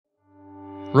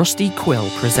Rusty Quill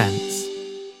presents.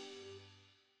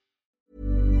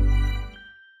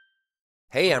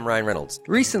 Hey, I'm Ryan Reynolds.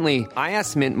 Recently, I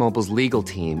asked Mint Mobile's legal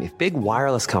team if big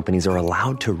wireless companies are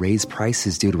allowed to raise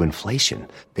prices due to inflation.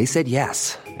 They said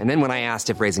yes. And then when I asked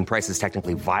if raising prices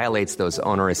technically violates those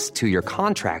onerous two-year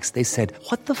contracts, they said,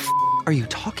 "What the f*** are you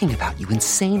talking about, you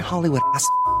insane Hollywood ass?"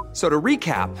 So to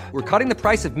recap, we're cutting the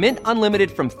price of Mint Unlimited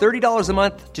from $30 a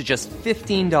month to just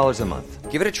 $15 a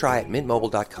month. Give it a try at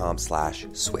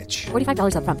mintmobile.com/switch.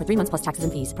 $45 up front for 3 months plus taxes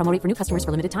and fees. Promo rate for new customers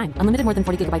for limited time. Unlimited more than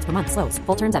 40 gigabytes per month. Slows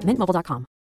full terms at mintmobile.com.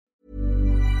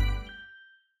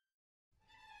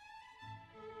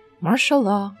 Martial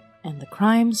Law and the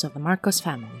Crimes of the Marcos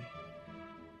Family.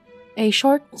 A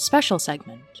short special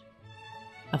segment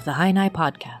of the Hainai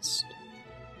podcast.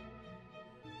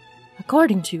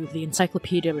 According to the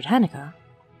Encyclopedia Britannica,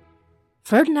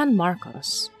 Ferdinand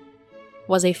Marcos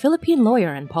was a Philippine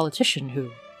lawyer and politician who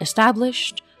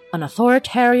established an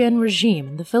authoritarian regime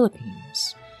in the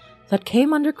Philippines that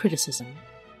came under criticism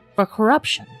for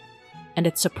corruption and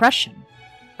its suppression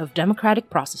of democratic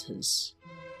processes.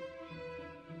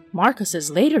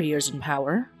 Marcos's later years in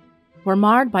power were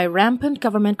marred by rampant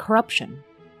government corruption,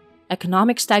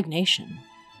 economic stagnation,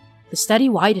 the steady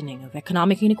widening of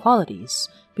economic inequalities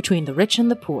between the rich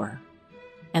and the poor,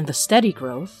 and the steady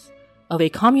growth of a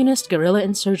communist guerrilla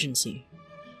insurgency,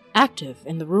 active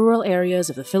in the rural areas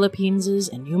of the Philippines'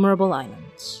 innumerable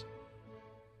islands.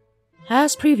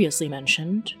 As previously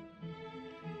mentioned,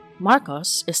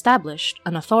 Marcos established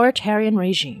an authoritarian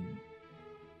regime,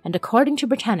 and according to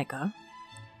Britannica,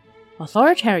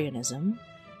 authoritarianism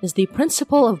is the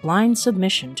principle of blind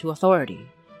submission to authority,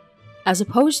 as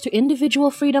opposed to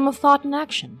individual freedom of thought and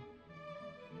action.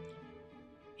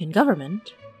 In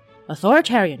government,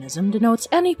 authoritarianism denotes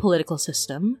any political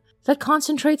system that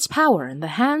concentrates power in the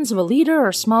hands of a leader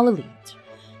or small elite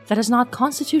that is not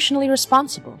constitutionally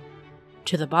responsible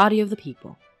to the body of the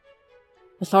people.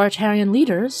 Authoritarian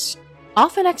leaders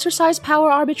often exercise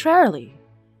power arbitrarily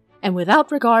and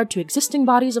without regard to existing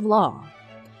bodies of law,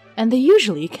 and they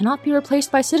usually cannot be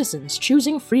replaced by citizens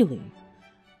choosing freely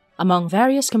among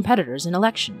various competitors in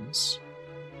elections.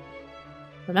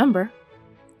 Remember,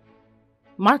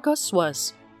 Marcos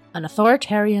was an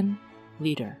authoritarian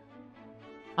leader,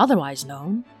 otherwise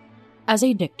known as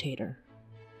a dictator.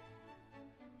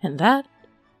 And that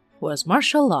was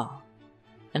martial law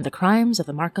and the crimes of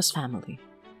the Marcos family.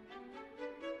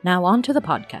 Now on to the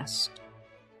podcast.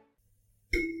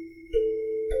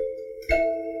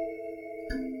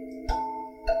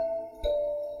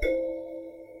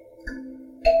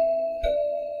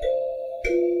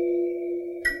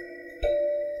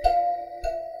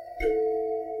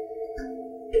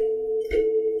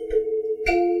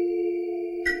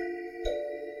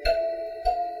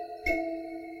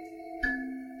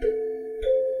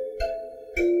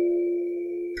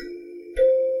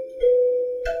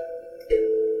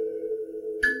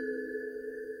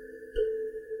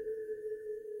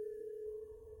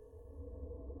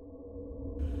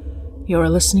 You're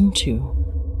listening to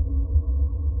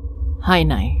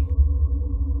Hainai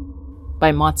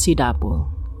by Motsi Dapul.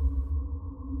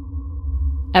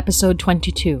 Episode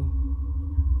 22,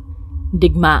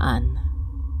 Digmaan,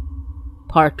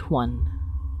 Part 1.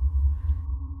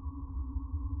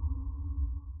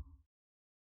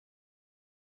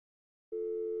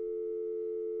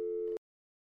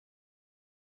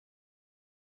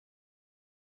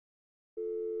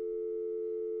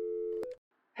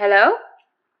 Hello?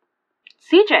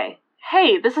 CJ,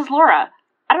 hey, this is Laura.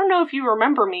 I don't know if you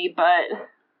remember me, but...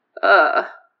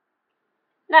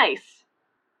 Nice.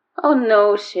 Oh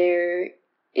no, Cher.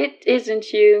 It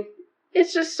isn't you.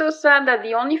 It's just so sad that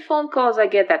the only phone calls I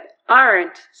get that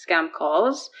aren't scam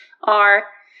calls are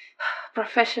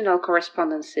professional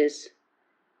correspondences.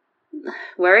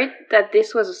 Worried that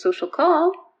this was a social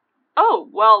call? Oh,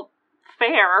 well,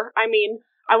 fair. I mean,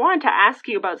 I wanted to ask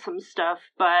you about some stuff,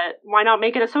 but why not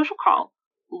make it a social call?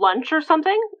 Lunch or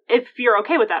something? If you're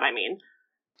okay with that, I mean.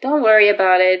 Don't worry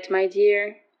about it, my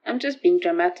dear. I'm just being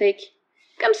dramatic.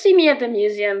 Come see me at the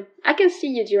museum. I can see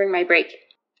you during my break.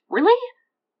 Really?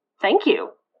 Thank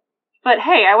you. But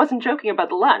hey, I wasn't joking about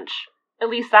the lunch. At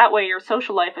least that way your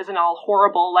social life isn't all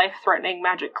horrible, life-threatening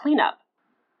magic cleanup.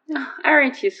 Oh,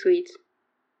 aren't you sweet?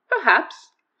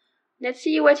 Perhaps. Let's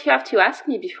see what you have to ask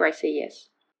me before I say yes.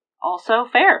 Also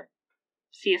fair.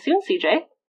 See you soon, CJ.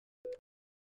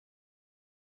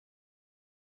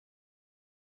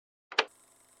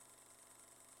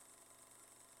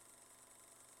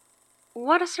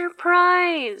 What a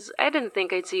surprise! I didn't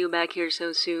think I'd see you back here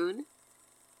so soon.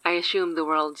 I assume the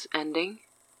world's ending.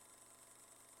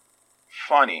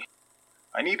 Funny.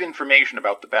 I need information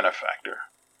about the benefactor.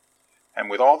 And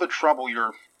with all the trouble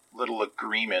your little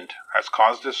agreement has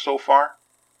caused us so far,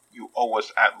 you owe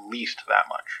us at least that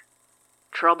much.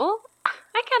 Trouble?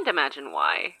 I can't imagine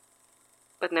why.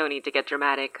 But no need to get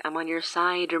dramatic. I'm on your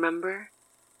side, remember?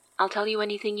 I'll tell you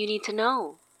anything you need to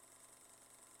know.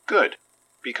 Good,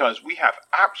 because we have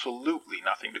absolutely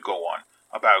nothing to go on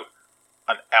about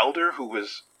an elder who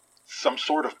was some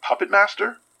sort of puppet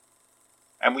master,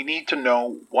 and we need to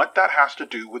know what that has to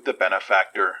do with the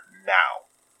benefactor now.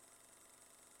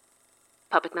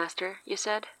 Puppet master, you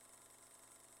said?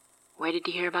 Where did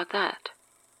you hear about that?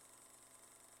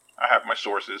 I have my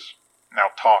sources. Now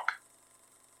talk.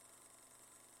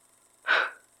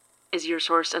 Is your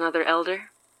source another elder?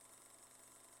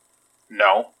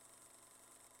 No.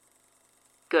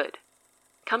 Good.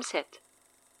 Come sit.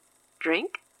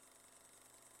 Drink?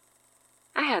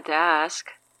 I had to ask.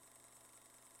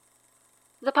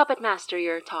 The puppet master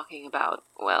you're talking about,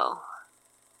 well,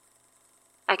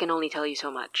 I can only tell you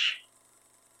so much.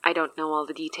 I don't know all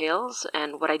the details,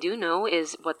 and what I do know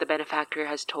is what the benefactor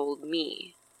has told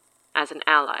me, as an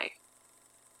ally.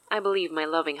 I believe my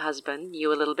loving husband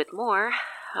knew a little bit more,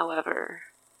 however.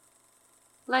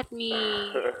 Let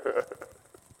me...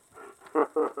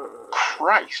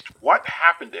 Christ, what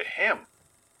happened to him?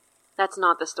 That's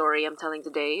not the story I'm telling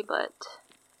today, but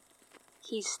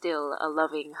he's still a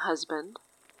loving husband.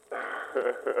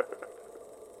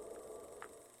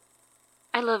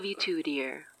 I love you too,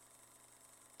 dear.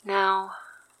 Now,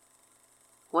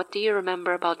 what do you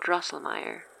remember about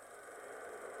Drosselmeyer?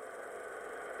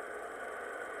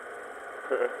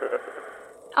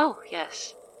 Oh,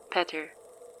 yes, Petter.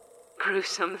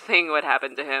 Gruesome thing what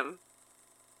happened to him.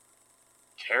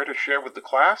 Care to share with the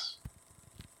class?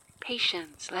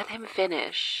 Patience, let him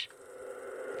finish.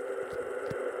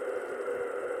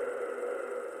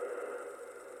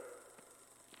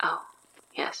 Oh,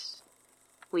 yes.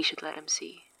 We should let him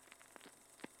see.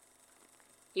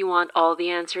 You want all the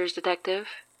answers, Detective?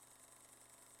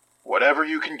 Whatever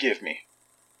you can give me.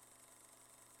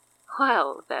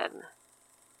 Well, then.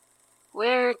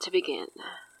 Where to begin?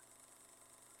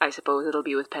 I suppose it'll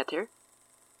be with Petter.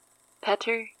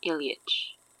 Petter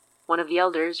Ilyich, one of the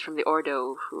elders from the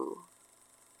Ordo who...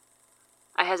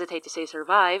 I hesitate to say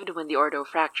survived when the Ordo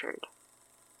fractured.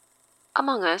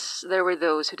 Among us, there were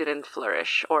those who didn't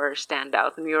flourish or stand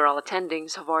out when we were all attending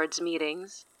Savard's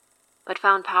meetings, but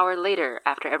found power later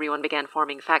after everyone began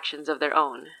forming factions of their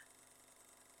own.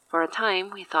 For a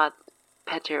time, we thought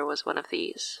Petter was one of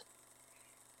these.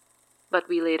 But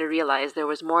we later realized there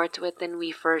was more to it than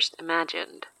we first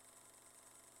imagined.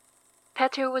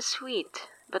 Petter was sweet,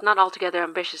 but not altogether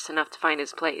ambitious enough to find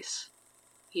his place.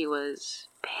 He was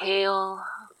pale,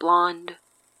 blonde,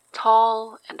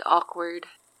 tall, and awkward,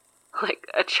 like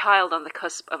a child on the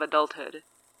cusp of adulthood.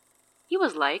 He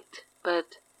was liked,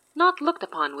 but not looked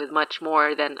upon with much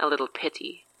more than a little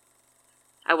pity.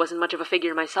 I wasn't much of a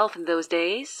figure myself in those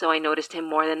days, so I noticed him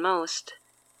more than most.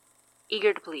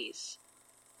 Eager to please.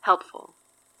 Helpful,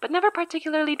 but never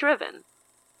particularly driven.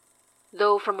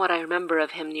 Though from what I remember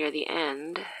of him near the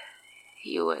end,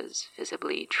 he was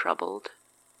visibly troubled.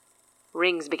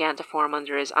 Rings began to form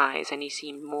under his eyes, and he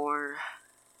seemed more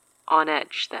on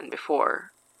edge than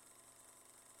before.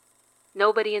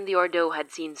 Nobody in the Ordo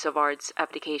had seen Savard's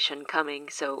abdication coming,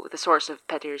 so the source of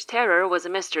Petter's terror was a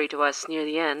mystery to us near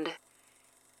the end.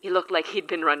 He looked like he'd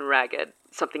been run ragged,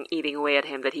 something eating away at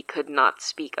him that he could not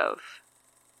speak of.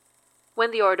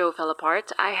 When the Ordo fell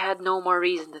apart, I had no more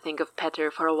reason to think of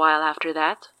Petter for a while after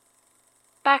that.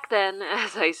 Back then,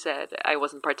 as I said, I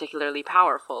wasn't particularly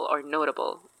powerful or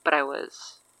notable, but I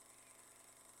was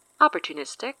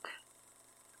opportunistic.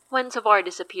 When Savard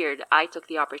disappeared, I took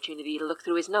the opportunity to look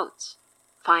through his notes,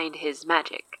 find his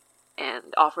magic,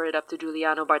 and offer it up to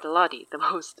Giuliano Bartolotti, the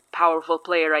most powerful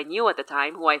player I knew at the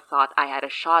time, who I thought I had a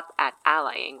shot at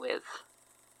allying with.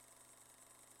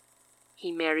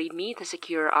 He married me to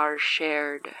secure our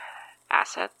shared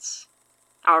assets,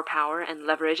 our power and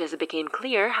leverage as it became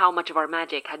clear how much of our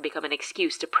magic had become an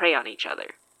excuse to prey on each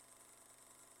other.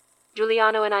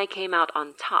 Giuliano and I came out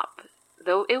on top,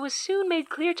 though it was soon made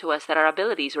clear to us that our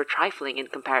abilities were trifling in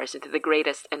comparison to the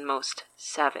greatest and most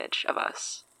savage of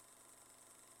us.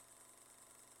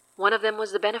 One of them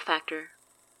was the benefactor.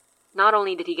 Not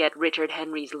only did he get Richard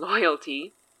Henry's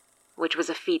loyalty, which was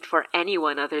a feat for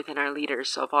anyone other than our leader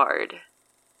Savard,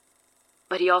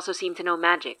 but he also seemed to know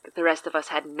magic the rest of us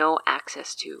had no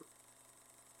access to.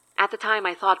 At the time,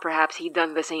 I thought perhaps he'd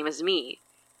done the same as me,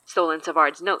 stolen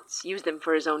Savard's notes, used them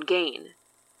for his own gain.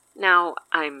 Now,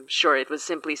 I'm sure it was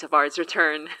simply Savard's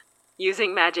return,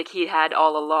 using magic he'd had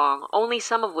all along, only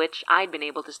some of which I'd been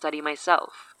able to study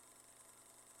myself.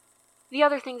 The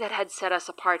other thing that had set us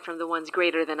apart from the ones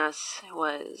greater than us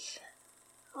was,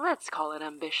 let's call it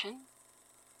ambition.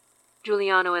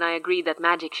 Giuliano and I agreed that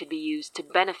magic should be used to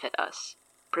benefit us,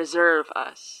 preserve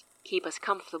us, keep us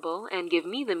comfortable, and give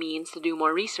me the means to do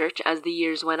more research as the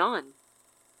years went on.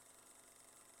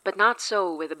 But not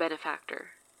so with the benefactor,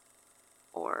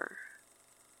 or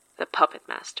the puppet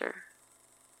master.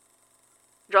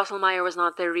 Drosselmeyer was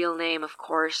not their real name, of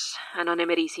course.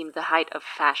 Anonymity seemed the height of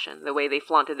fashion, the way they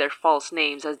flaunted their false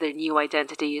names as their new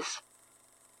identities.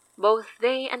 Both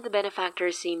they and the benefactor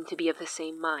seemed to be of the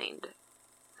same mind.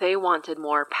 They wanted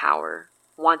more power,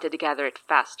 wanted to gather it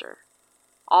faster.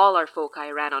 All our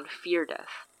foci ran on fear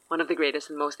death, one of the greatest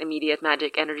and most immediate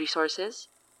magic energy sources.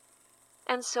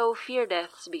 And so fear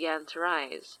deaths began to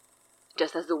rise,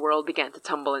 just as the world began to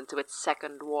tumble into its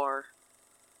second war.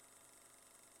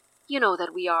 You know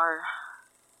that we are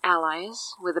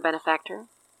allies with the benefactor.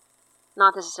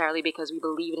 Not necessarily because we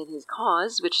believed in his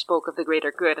cause, which spoke of the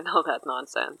greater good and all that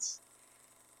nonsense,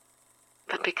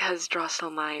 but because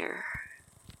Drosselmeyer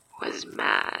was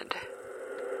mad.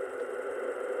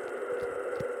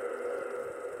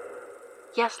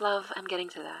 Yes, love, I'm getting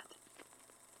to that.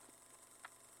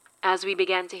 As we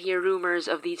began to hear rumors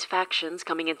of these factions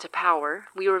coming into power,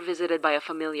 we were visited by a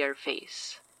familiar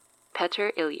face,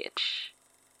 Petr Ilyich.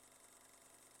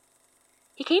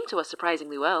 He came to us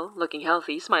surprisingly well, looking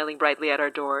healthy, smiling brightly at our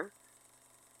door.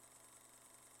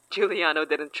 Giuliano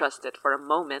didn't trust it for a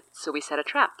moment, so we set a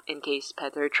trap in case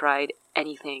Petr tried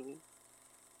anything.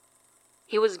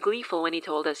 He was gleeful when he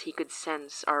told us he could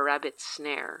sense our rabbit's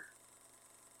snare.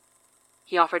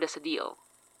 He offered us a deal,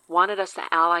 wanted us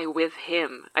to ally with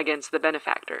him against the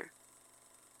benefactor.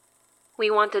 We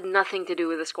wanted nothing to do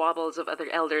with the squabbles of other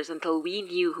elders until we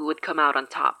knew who would come out on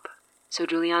top, so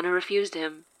Giuliano refused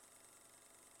him.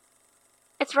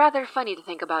 It's rather funny to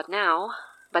think about now,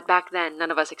 but back then none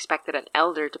of us expected an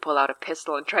elder to pull out a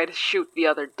pistol and try to shoot the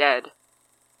other dead.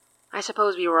 I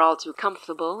suppose we were all too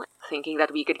comfortable, thinking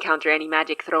that we could counter any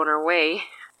magic thrown our way.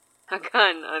 A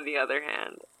gun, on the other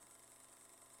hand.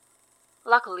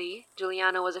 Luckily,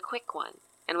 Giuliano was a quick one,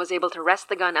 and was able to wrest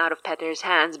the gun out of Petr's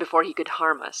hands before he could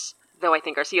harm us, though I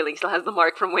think our ceiling still has the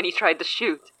mark from when he tried to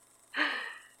shoot.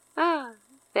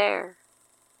 There.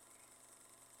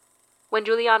 When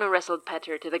Giuliano wrestled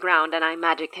Petr to the ground and I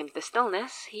magicked him to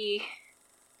stillness, he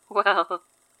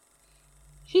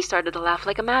started to laugh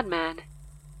like a madman.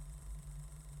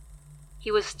 He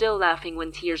was still laughing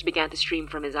when tears began to stream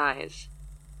from his eyes.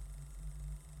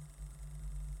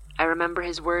 I remember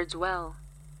his words well.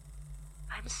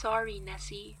 "I'm sorry,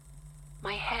 Nessie.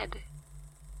 My head."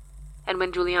 And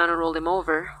when Giuliano rolled him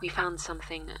over, we found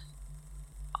something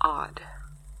odd.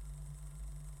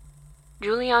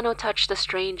 Giuliano touched a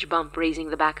strange bump raising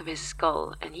the back of his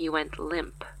skull, and he went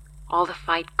limp, all the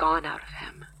fight gone out of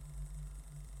him.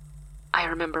 I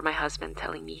remember my husband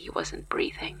telling me he wasn't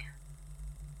breathing.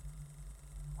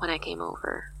 When I came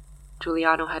over,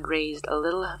 Giuliano had raised a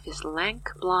little of his lank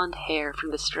blonde hair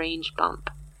from the strange bump,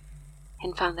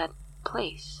 and found that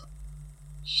place,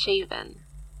 shaven,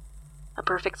 a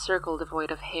perfect circle devoid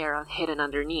of hair hidden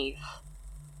underneath.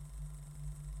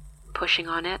 Pushing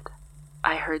on it,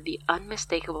 I heard the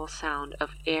unmistakable sound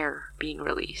of air being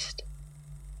released.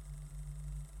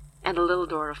 And a little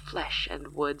door of flesh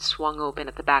and wood swung open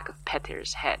at the back of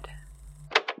Petr's head.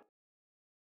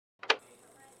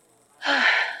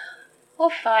 Oh,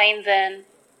 fine then.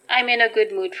 I'm in a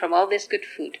good mood from all this good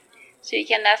food, so you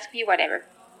can ask me whatever.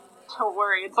 Don't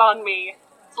worry, it's on me.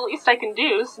 It's the least I can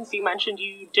do, since you mentioned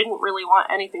you didn't really want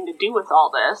anything to do with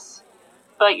all this.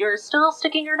 But you're still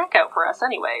sticking your neck out for us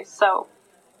anyway, so...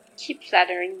 Keep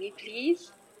flattering me,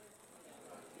 please.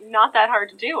 Not that hard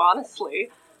to do, honestly.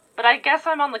 But I guess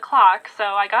I'm on the clock, so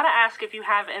I gotta ask if you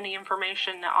have any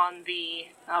information on the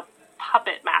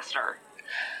puppet master.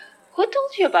 Who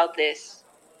told you about this?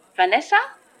 Vanessa?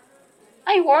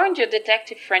 I warned your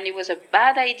detective friend it was a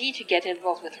bad idea to get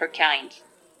involved with her kind.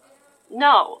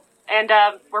 No, and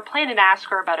we're planning to ask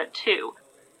her about it too.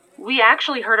 We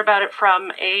actually heard about it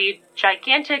from a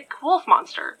gigantic wolf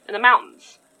monster in the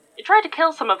mountains. It tried to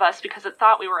kill some of us because it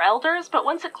thought we were elders, but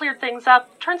once it cleared things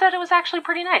up, turns out it was actually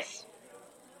pretty nice.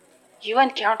 You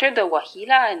encountered the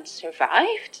Wahila and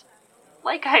survived?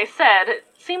 Like I said, it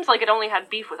seems like it only had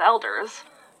beef with elders.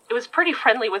 It was pretty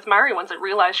friendly with Mari once it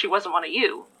realized she wasn't one of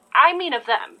you. I mean of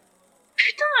them.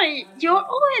 Putain, you're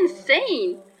all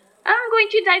insane. I'm going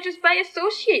to die just by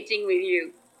associating with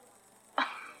you.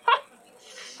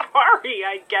 Sorry,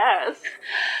 I guess.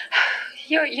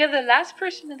 You're the last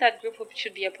person in that group who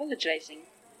should be apologizing.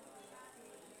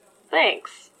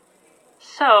 Thanks.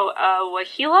 So,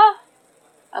 Wahila?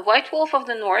 A white wolf of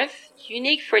the north,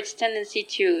 unique for its tendency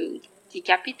to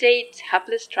decapitate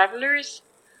hapless travelers?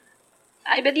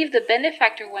 I believe the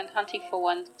benefactor went hunting for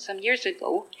one some years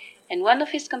ago, and one of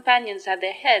his companions had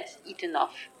their heads eaten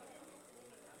off.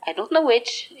 I don't know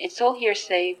which, it's all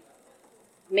hearsay.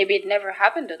 Maybe it never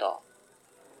happened at all.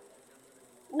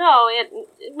 No, it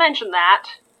mentioned that.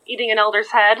 Eating an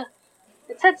elder's head.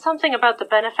 It said something about the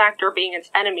benefactor being its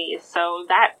enemies, so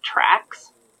that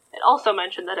tracks. It also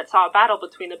mentioned that it saw a battle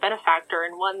between the benefactor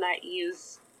and one that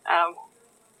used,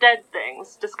 dead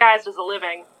things, disguised as a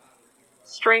living.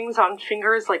 Strings on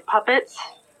fingers like puppets.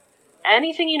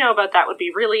 Anything you know about that would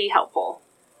be really helpful.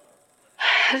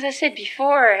 As I said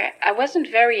before, I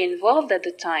wasn't very involved at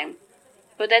the time.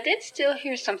 But I did still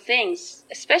hear some things,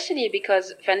 especially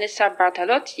because Vanessa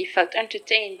Bartolotti felt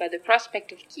entertained by the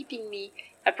prospect of keeping me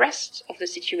abreast of the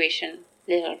situation,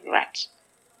 little rat.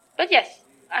 But yes,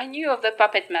 I knew of the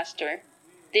puppet master.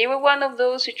 They were one of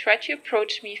those who tried to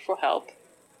approach me for help,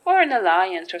 or an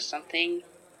alliance or something.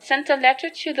 Sent a letter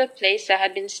to the place I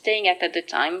had been staying at the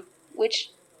time, which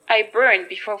I burned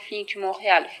before fleeing to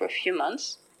Montreal for a few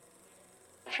months.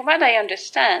 From what I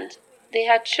understand, they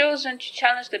had chosen to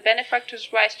challenge the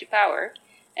benefactor's rise to power,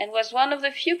 and was one of the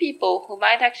few people who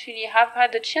might actually have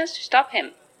had the chance to stop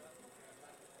him.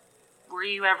 Were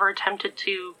you ever tempted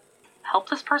to help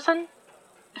this person?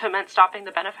 If it meant stopping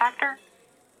the benefactor?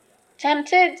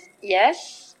 Tempted,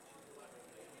 yes.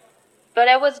 But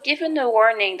I was given a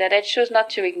warning that I chose not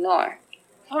to ignore.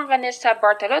 From Vanessa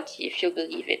Bartolotti, if you'll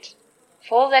believe it.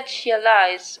 For all that she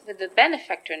allies with the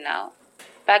benefactor now.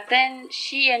 Back then,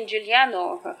 she and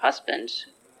Giuliano, her husband,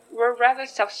 were rather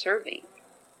self-serving.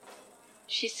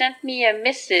 She sent me a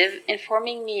missive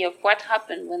informing me of what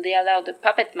happened when they allowed the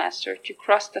puppet master to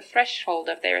cross the threshold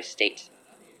of their estate.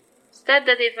 Said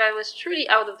that if I was truly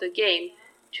out of the game,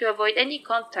 to avoid any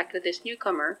contact with this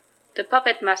newcomer, the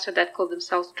puppet master that called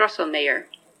themselves Drosselmeyer.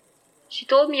 She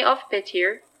told me of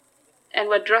Petir and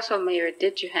what Drosselmeyer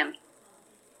did to him.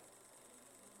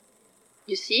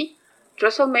 You see,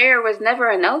 Drosselmeyer was never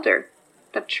an elder,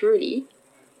 not truly.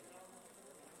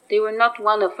 They were not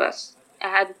one of us. I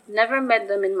had never met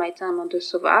them in my time under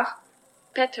Sauvage.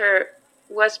 Peter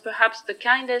was perhaps the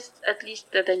kindest, at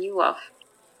least that I knew of.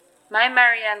 My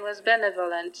Marianne was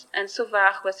benevolent, and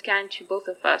Sauvage was kind to both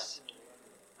of us.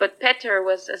 But Peter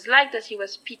was as liked as he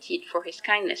was pitied for his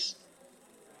kindness.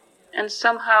 And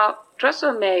somehow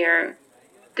Drosselmeyer,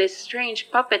 this strange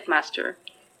puppet master,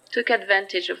 took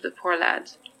advantage of the poor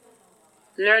lad.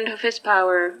 Learned of his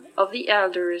power, of the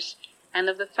elders, and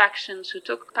of the factions who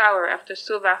took power after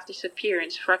Sauvage's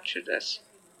disappearance fractured us.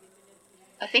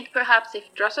 I think perhaps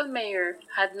if Drosselmeyer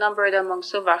had numbered among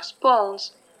Sauvage's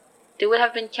pawns, they would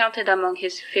have been counted among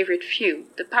his favorite few,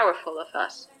 the powerful of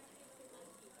us.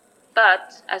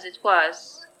 But, as it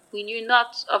was, we knew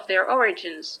not of their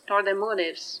origins, nor their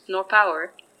motives, nor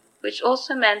power, which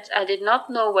also meant I did not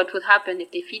know what would happen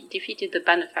if they defeated the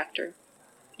benefactor.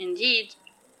 Indeed,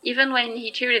 even when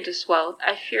he cheered us well,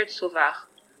 I feared Sauvage.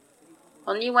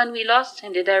 Only when we lost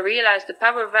him did I realize the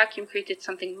power vacuum created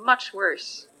something much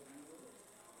worse.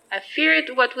 I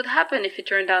feared what would happen if it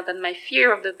turned out that my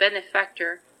fear of the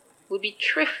benefactor would be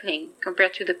trifling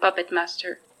compared to the puppet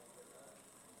master.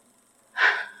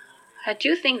 I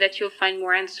do think that you'll find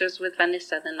more answers with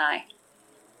Vanessa than I.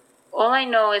 All I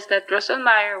know is that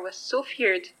Drosselmeyer was so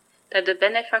feared that the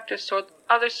benefactor sought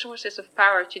other sources of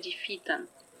power to defeat them.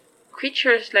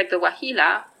 Creatures like the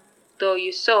Wahila, though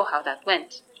you saw how that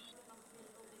went.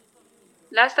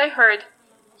 Last I heard,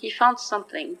 he found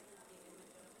something.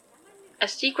 A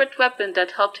secret weapon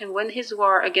that helped him win his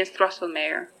war against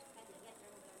Drosselmeyer.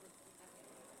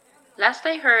 Last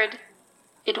I heard,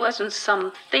 it wasn't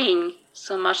something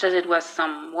so much as it was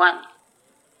someone.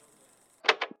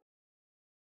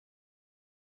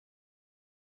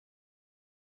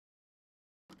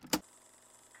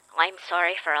 I'm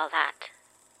sorry for all that.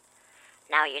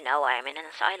 Now you know why I'm in an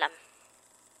asylum.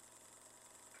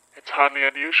 It's hardly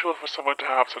unusual for someone to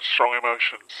have such strong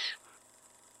emotions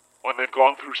when they've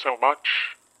gone through so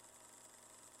much.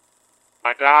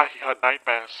 My dad, he had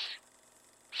nightmares.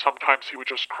 Sometimes he would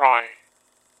just cry,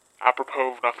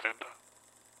 apropos of nothing.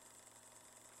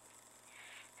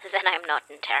 Then I'm not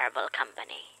in terrible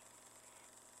company.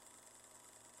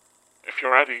 If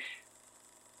you're ready,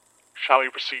 shall we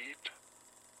proceed?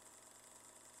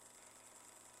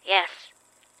 Yes.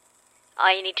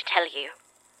 I need to tell you.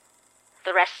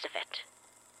 The rest of it.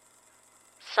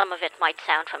 Some of it might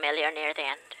sound familiar near the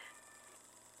end.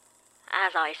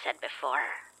 As I said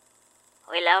before,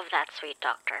 we love that sweet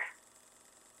doctor.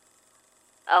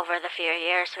 Over the few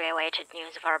years we awaited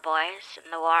news of our boys in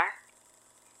the war.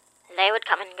 They would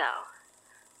come and go.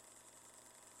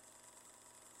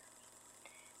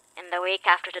 In the week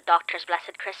after the doctor's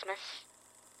blessed Christmas,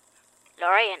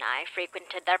 Laurie and I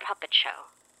frequented their puppet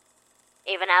show.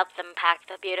 Even helped them pack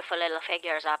the beautiful little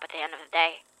figures up at the end of the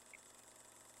day.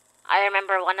 I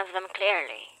remember one of them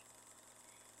clearly.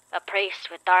 A priest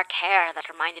with dark hair that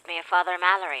reminded me of Father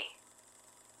Mallory.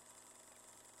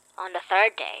 On the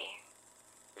third day,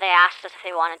 they asked us if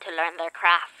they wanted to learn their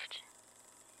craft.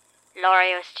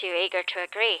 Laurie was too eager to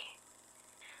agree.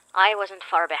 I wasn't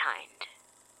far behind.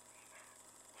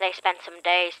 They spent some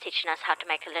days teaching us how to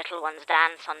make the little ones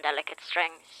dance on delicate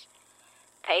strings,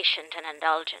 patient and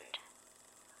indulgent.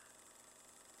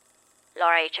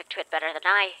 Laurie took to it better than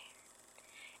I,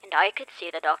 and I could see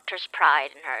the doctor's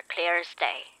pride in her clear as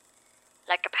day,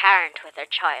 like a parent with their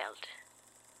child.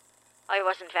 I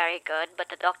wasn't very good,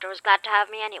 but the doctor was glad to have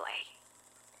me anyway.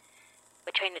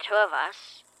 Between the two of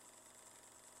us,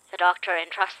 the doctor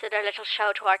entrusted their little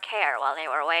show to our care while they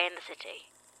were away in the city.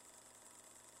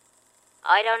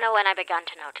 I don't know when I began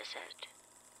to notice it.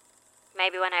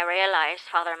 Maybe when I realized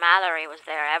Father Mallory was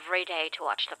there every day to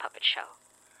watch the puppet show,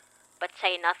 but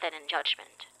say nothing in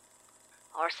judgment,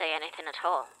 or say anything at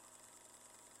all.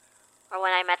 Or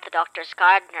when I met the doctor's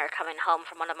gardener coming home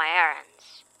from one of my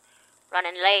errands,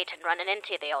 running late and running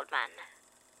into the old man,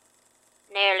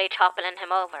 nearly toppling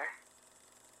him over.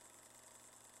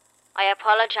 I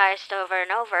apologized over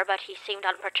and over, but he seemed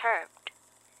unperturbed,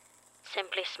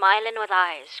 simply smiling with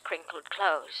eyes crinkled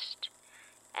closed,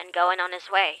 and going on his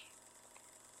way,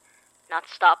 not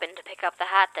stopping to pick up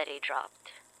the hat that he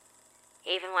dropped,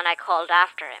 even when I called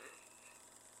after him.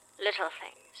 Little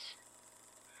things,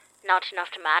 not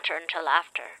enough to matter until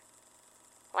after,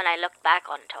 when I looked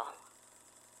back on it all.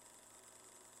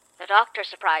 The doctor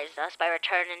surprised us by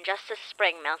returning just as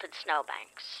spring melted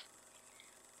snowbanks,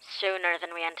 sooner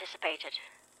than we anticipated.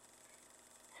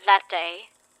 That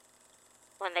day,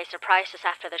 when they surprised us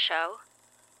after the show,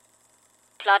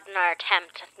 plodding our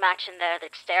attempt at matching their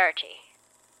dexterity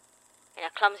in a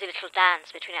clumsy little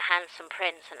dance between a handsome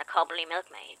prince and a cobbly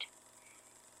milkmaid,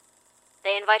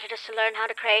 they invited us to learn how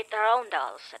to create their own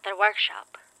dolls at their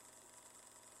workshop.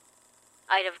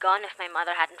 I'd have gone if my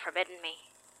mother hadn't forbidden me.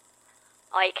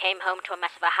 I came home to a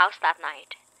mess of a house that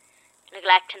night,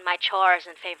 neglecting my chores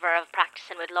in favor of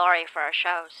practicing with Laurie for our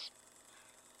shows.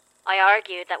 I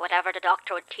argued that whatever the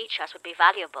doctor would teach us would be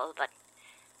valuable, but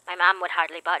my mum would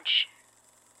hardly budge.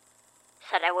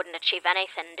 Said I wouldn't achieve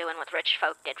anything doing what rich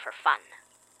folk did for fun.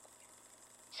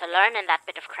 So learning that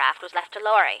bit of craft was left to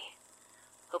Laurie,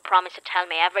 who promised to tell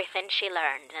me everything she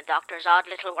learned in the doctor's odd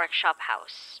little workshop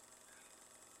house.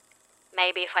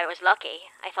 Maybe if I was lucky,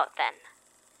 I thought then,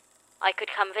 I could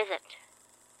come visit,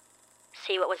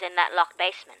 see what was in that locked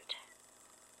basement.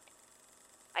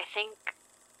 I think,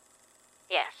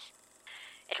 yes,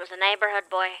 it was a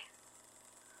neighborhood boy,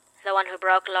 the one who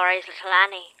broke Laurie's little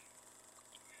Annie,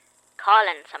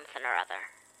 calling something or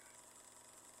other.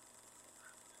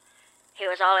 He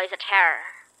was always a terror,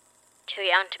 too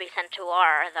young to be sent to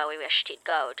war, though we wished he'd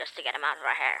go just to get him out of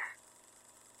our hair.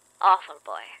 Awful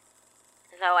boy,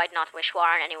 though I'd not wish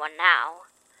war on anyone now.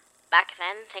 Back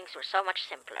then, things were so much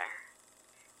simpler,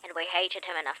 and we hated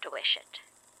him enough to wish it.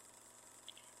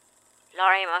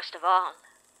 Laurie most of all.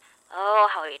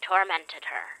 Oh, how he tormented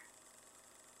her.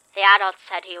 The adults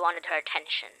said he wanted her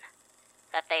attention,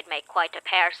 that they'd make quite a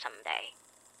pair someday.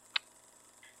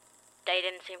 They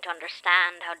didn't seem to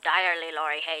understand how direly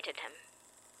Laurie hated him.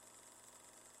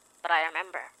 But I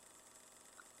remember,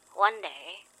 one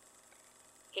day,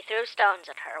 he threw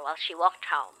stones at her while she walked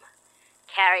home,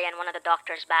 carrying one of the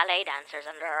doctor's ballet dancers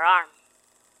under her arm.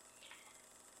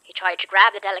 He tried to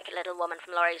grab the delicate little woman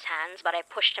from Laurie's hands, but I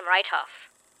pushed him right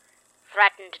off,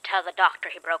 threatened to tell the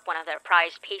doctor he broke one of their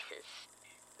prized pieces,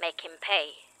 make him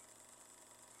pay.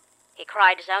 He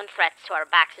cried his own threats to our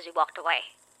backs as he walked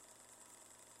away.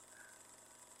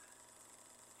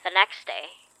 The next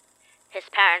day,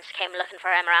 his parents came looking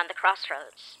for him around the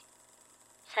crossroads.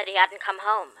 Said he hadn't come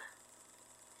home.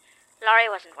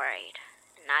 Laurie wasn't worried,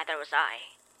 and neither was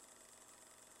I.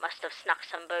 Must have snuck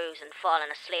some booze and fallen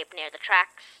asleep near the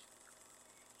tracks.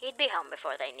 He'd be home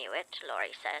before they knew it,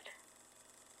 Laurie said.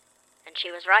 And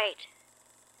she was right.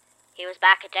 He was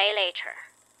back a day later,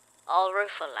 all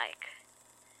rueful-like.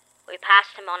 We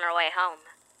passed him on our way home,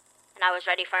 and I was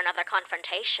ready for another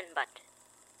confrontation, but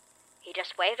he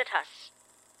just waved at us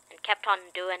and kept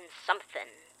on doing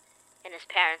something in his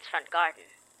parents' front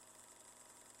garden.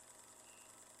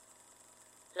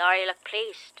 Laurie looked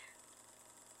pleased.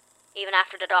 Even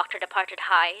after the doctor departed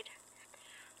Hyde,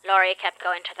 Laurie kept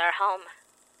going to their home,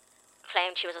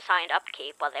 claimed she was assigned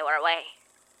upkeep while they were away.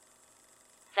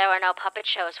 There were no puppet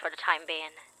shows for the time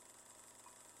being.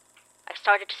 I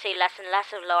started to see less and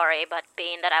less of Laurie, but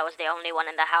being that I was the only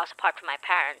one in the house apart from my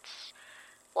parents,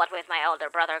 what with my older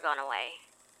brother gone away,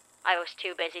 I was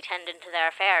too busy tending to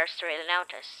their affairs to really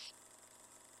notice.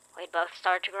 We'd both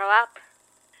started to grow up,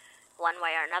 one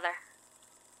way or another.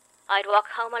 I'd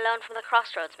walk home alone from the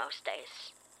crossroads most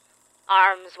days,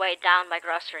 arms weighed down by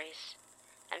groceries,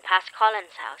 and past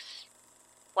Colin's house,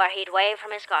 where he'd wave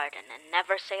from his garden and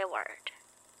never say a word.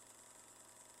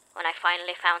 When I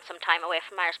finally found some time away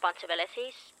from my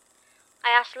responsibilities,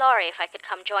 I asked Laurie if I could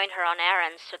come join her on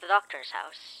errands to the doctor's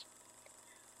house.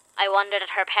 I wondered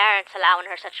at her parents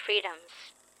allowing her such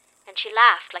freedoms, and she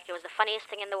laughed like it was the funniest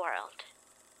thing in the world.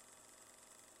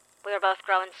 We were both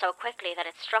growing so quickly that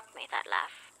it struck me, that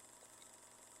laugh.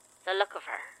 The look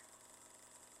of her.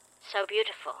 So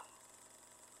beautiful.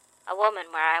 A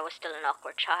woman where I was still an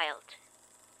awkward child.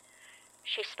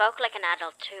 She spoke like an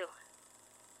adult, too.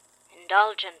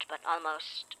 Indulgent, but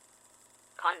almost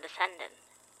condescending.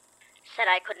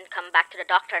 Said I couldn't come back to the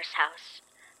doctor's house,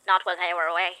 not while they were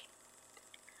away.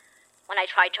 When I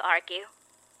tried to argue,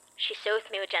 she soothed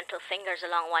me with gentle fingers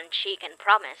along one cheek and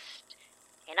promised,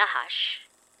 in a hush,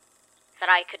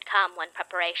 that I could come when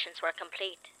preparations were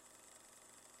complete.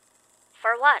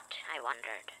 For what, I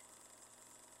wondered.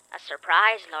 A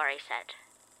surprise, Laurie said.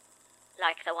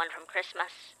 Like the one from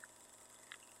Christmas.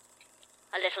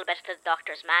 A little bit of the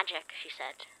doctor's magic, she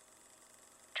said.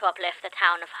 To uplift the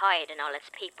town of Hyde and all its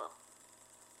people.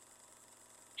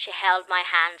 She held my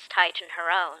hands tight in her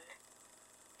own,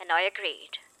 and I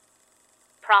agreed.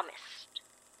 Promised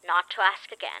not to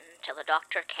ask again till the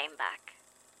doctor came back.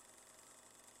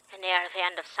 And near the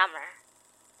end of summer,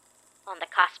 on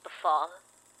the cusp of fall,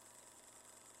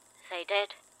 they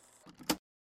did.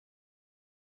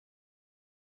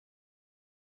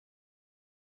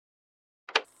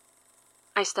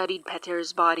 I studied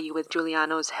Peter's body with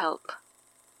Giuliano's help.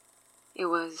 It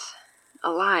was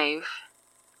alive,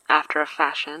 after a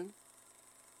fashion.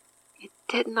 It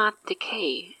did not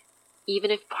decay,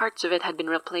 even if parts of it had been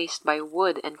replaced by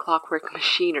wood and clockwork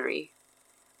machinery.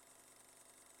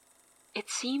 It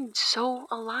seemed so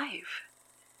alive.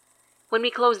 When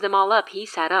we closed them all up, he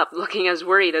sat up, looking as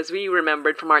worried as we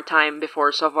remembered from our time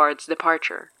before Sauvard's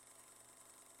departure.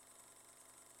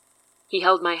 He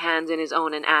held my hands in his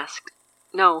own and asked,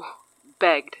 no,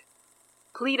 begged,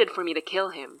 pleaded for me to kill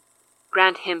him,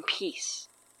 grant him peace.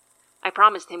 I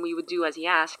promised him we would do as he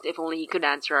asked, if only he could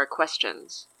answer our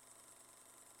questions.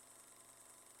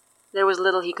 There was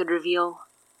little he could reveal.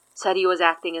 Said he was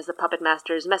acting as the puppet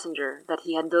master's messenger, that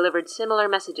he had delivered similar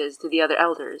messages to the other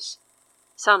elders.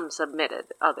 Some submitted,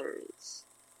 others.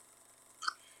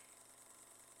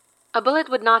 A bullet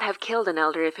would not have killed an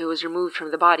elder if it was removed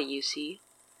from the body, you see.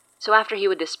 So after he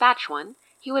would dispatch one,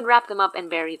 he would wrap them up and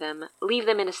bury them, leave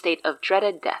them in a state of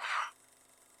dreaded death.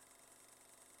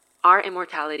 Our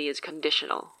immortality is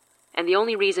conditional, and the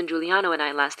only reason Giuliano and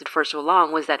I lasted for so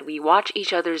long was that we watch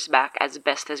each other's back as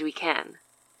best as we can.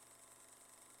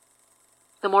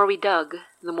 The more we dug,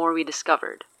 the more we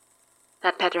discovered.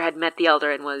 That Peter had met the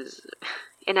elder and was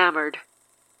enamored,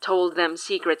 told them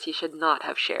secrets he should not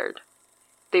have shared.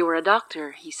 They were a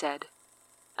doctor, he said.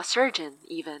 A surgeon,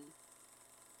 even.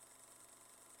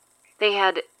 They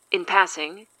had, in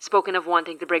passing, spoken of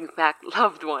wanting to bring back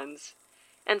loved ones,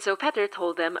 and so Peter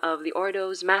told them of the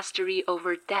Ordo's mastery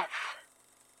over death.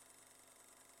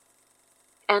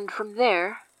 And from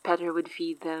there, Peter would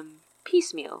feed them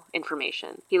piecemeal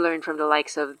information he learned from the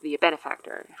likes of the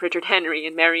benefactor, Richard Henry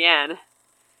and Marianne.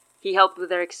 He helped with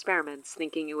their experiments,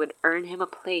 thinking it would earn him a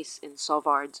place in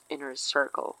Sauvard's inner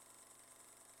circle.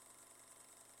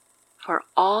 For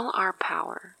all our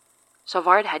power,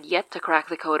 Sauvard had yet to crack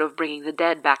the code of bringing the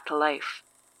dead back to life,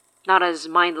 not as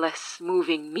mindless,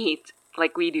 moving meat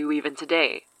like we do even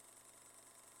today,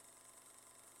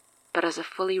 but as a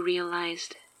fully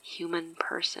realized human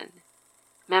person,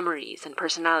 memories and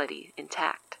personality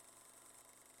intact.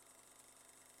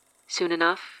 Soon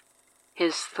enough,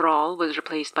 his thrall was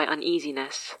replaced by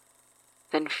uneasiness,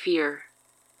 then fear.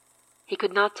 He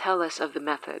could not tell us of the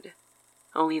method,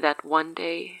 only that one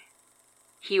day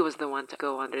he was the one to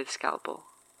go under the scalpel.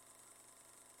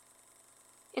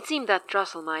 It seemed that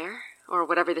Drosselmeyer, or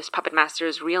whatever this puppet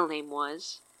master's real name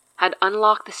was, had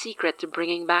unlocked the secret to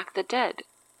bringing back the dead.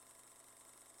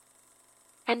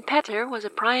 And Peter was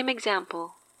a prime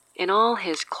example, in all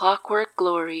his clockwork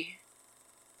glory.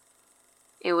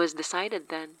 It was decided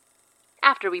then,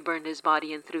 after we burned his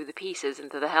body and threw the pieces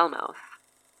into the hellmouth.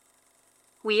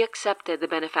 We accepted the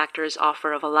benefactor's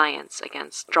offer of alliance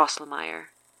against Drosselmeyer,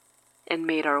 and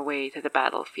made our way to the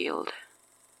battlefield.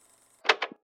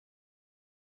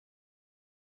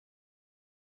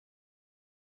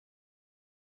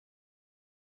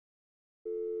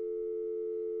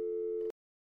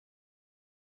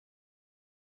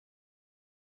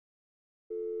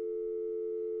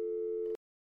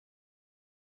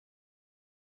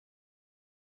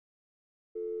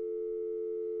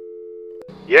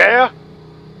 Yeah?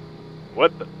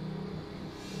 What the?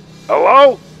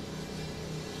 Hello?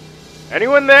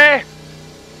 Anyone there?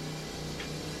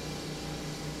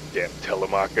 Damn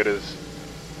telemarketers.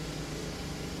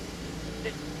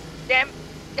 Damn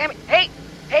it. Hey,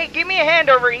 give me a hand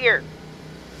over here.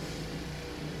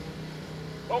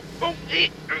 Oh.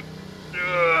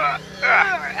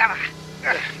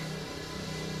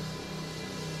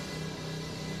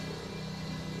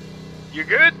 You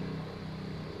good?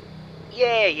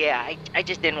 Yeah, I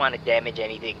just didn't want to damage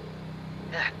anything.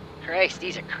 Christ,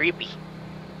 these are creepy.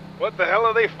 What the hell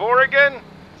are they for again?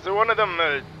 Is it one of them,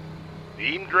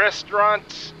 themed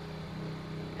restaurants?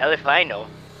 Hell if I know.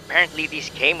 Apparently these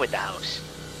came with the house.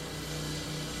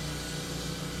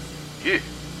 Yeah.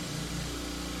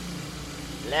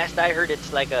 Last I heard,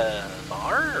 it's like a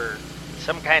bar or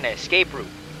some kind of escape route.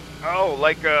 Oh,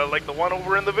 like the one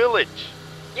over in the village.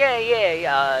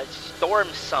 Yeah, Storm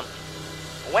something.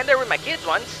 I went there with my kids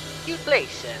once. Cute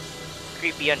place.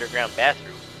 Creepy underground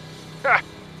bathroom. Ha!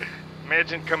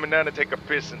 Imagine coming down to take a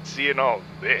piss and seeing all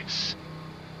this.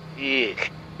 Yeah.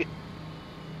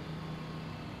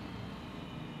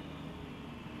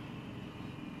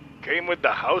 Came with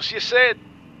the house, you said?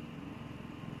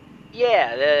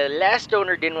 Yeah, the last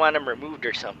owner didn't want him removed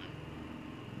or something.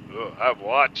 Oh, I've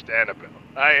watched Annabelle.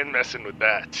 I ain't messing with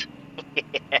that.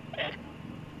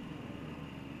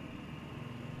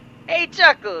 Hey,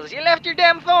 Chuckles, you left your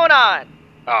damn phone on.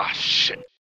 Ah, shit.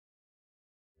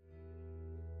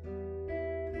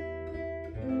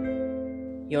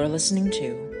 You're listening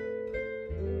to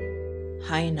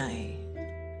Hainai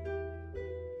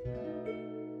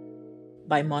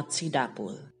by Motsi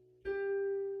Dapul.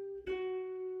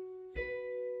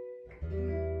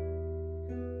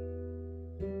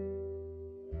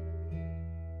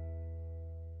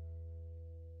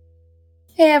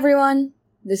 Hey everyone!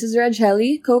 This is Reg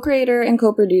Helly, co-creator and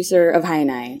co-producer of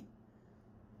Hainai.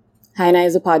 Hainai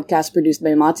is a podcast produced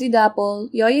by Motsi Dapul,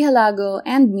 Yoyi Halago,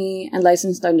 and me, and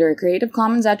licensed under a Creative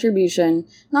Commons Attribution,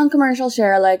 Non-Commercial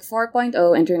Share-alike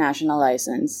 4.0 International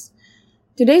License.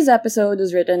 Today's episode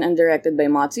was written and directed by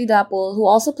Motsi Dapul, who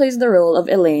also plays the role of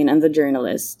Elaine and the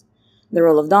journalist. The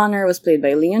role of Donner was played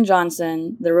by Leon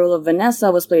Johnson, the role of Vanessa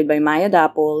was played by Maya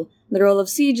Dapul, the role of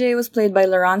CJ was played by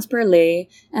Laurence Perlay,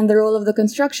 and the role of the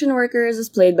construction workers is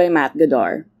played by Matt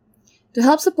Gador. To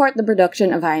help support the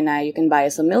production of Hainai, you can buy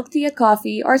us a milk tea at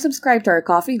Coffee or subscribe to our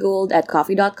Coffee Gold at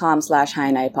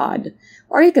coffee.com/HainaiPod.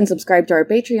 Or you can subscribe to our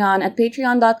Patreon at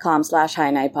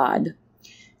patreon.com/HainaiPod.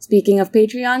 Speaking of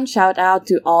Patreon, shout out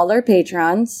to all our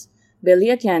patrons: Billy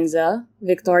Atienza,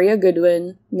 Victoria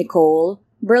Goodwin, Nicole,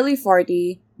 Burley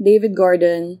Forty, David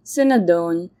Gordon,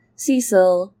 Sinadone,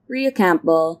 Cecil, Rhea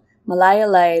Campbell, Malaya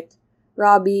Light,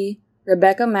 Robbie,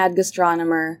 Rebecca Mad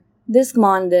Gastronomer,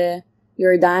 Discmonde,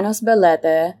 Jordanos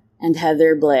Belete, and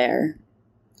Heather Blair.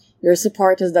 Your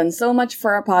support has done so much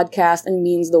for our podcast and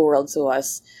means the world to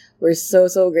us. We're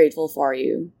so grateful for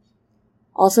you.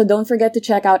 Also, don't forget to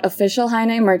check out official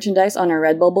Hainai merchandise on our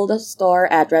Redbubble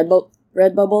store at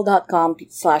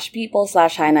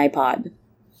redbubble.com/people/HainaiPod.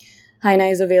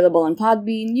 Hainai is available on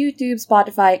Podbean, YouTube,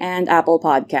 Spotify, and Apple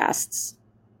Podcasts.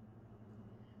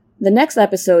 The next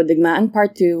episode, Digmaan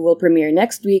Part 2, will premiere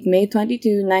next week, May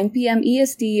 22, 9 p.m.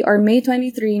 EST or May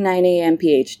 23, 9 a.m.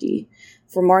 PHT.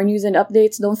 For more news and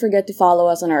updates, don't forget to follow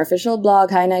us on our official blog,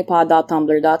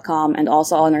 hainaipod.tumblr.com, and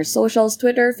also on our socials,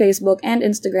 Twitter, Facebook, and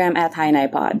Instagram at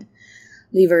hainaipod.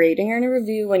 Leave a rating and a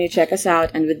review when you check us out,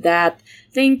 and with that,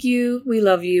 thank you, we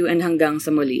love you, and hanggang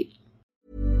sa muli.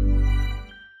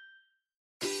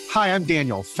 Hi, I'm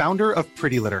Daniel, founder of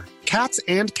Pretty Litter. Cats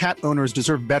and cat owners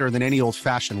deserve better than any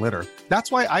old-fashioned litter. That's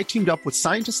why I teamed up with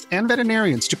scientists and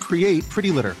veterinarians to create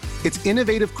Pretty Litter. Its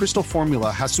innovative crystal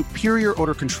formula has superior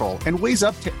odor control and weighs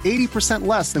up to 80%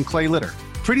 less than clay litter.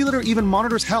 Pretty Litter even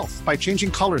monitors health by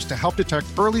changing colors to help detect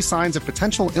early signs of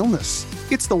potential illness.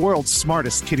 It's the world's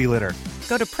smartest kitty litter.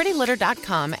 Go to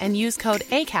prettylitter.com and use code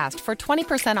ACAST for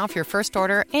 20% off your first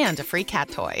order and a free cat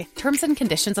toy. Terms and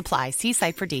conditions apply. See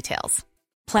site for details.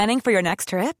 Planning for your next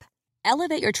trip?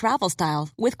 Elevate your travel style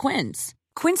with Quince.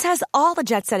 Quince has all the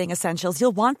jet-setting essentials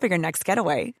you'll want for your next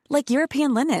getaway, like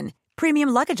European linen, premium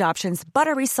luggage options,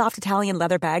 buttery soft Italian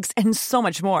leather bags, and so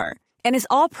much more. And is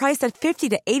all priced at 50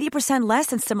 to 80% less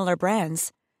than similar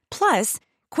brands. Plus,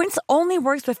 Quince only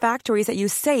works with factories that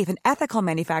use safe and ethical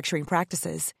manufacturing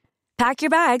practices. Pack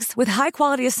your bags with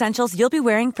high-quality essentials you'll be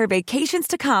wearing for vacations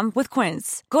to come with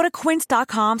Quince. Go to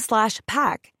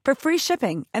quince.com/pack for free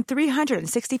shipping and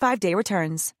 365-day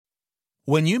returns.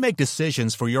 When you make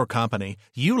decisions for your company,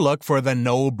 you look for the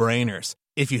no-brainers.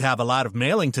 If you have a lot of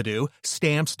mailing to do,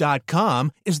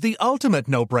 Stamps.com is the ultimate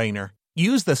no-brainer.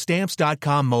 Use the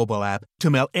Stamps.com mobile app to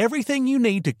mail everything you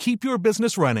need to keep your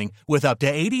business running with up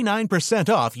to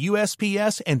 89% off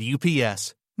USPS and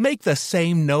UPS. Make the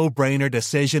same no-brainer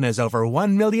decision as over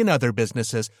 1 million other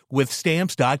businesses with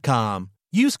Stamps.com.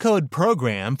 Use code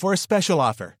PROGRAM for a special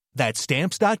offer. That's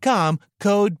Stamps.com,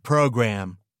 code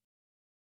PROGRAM.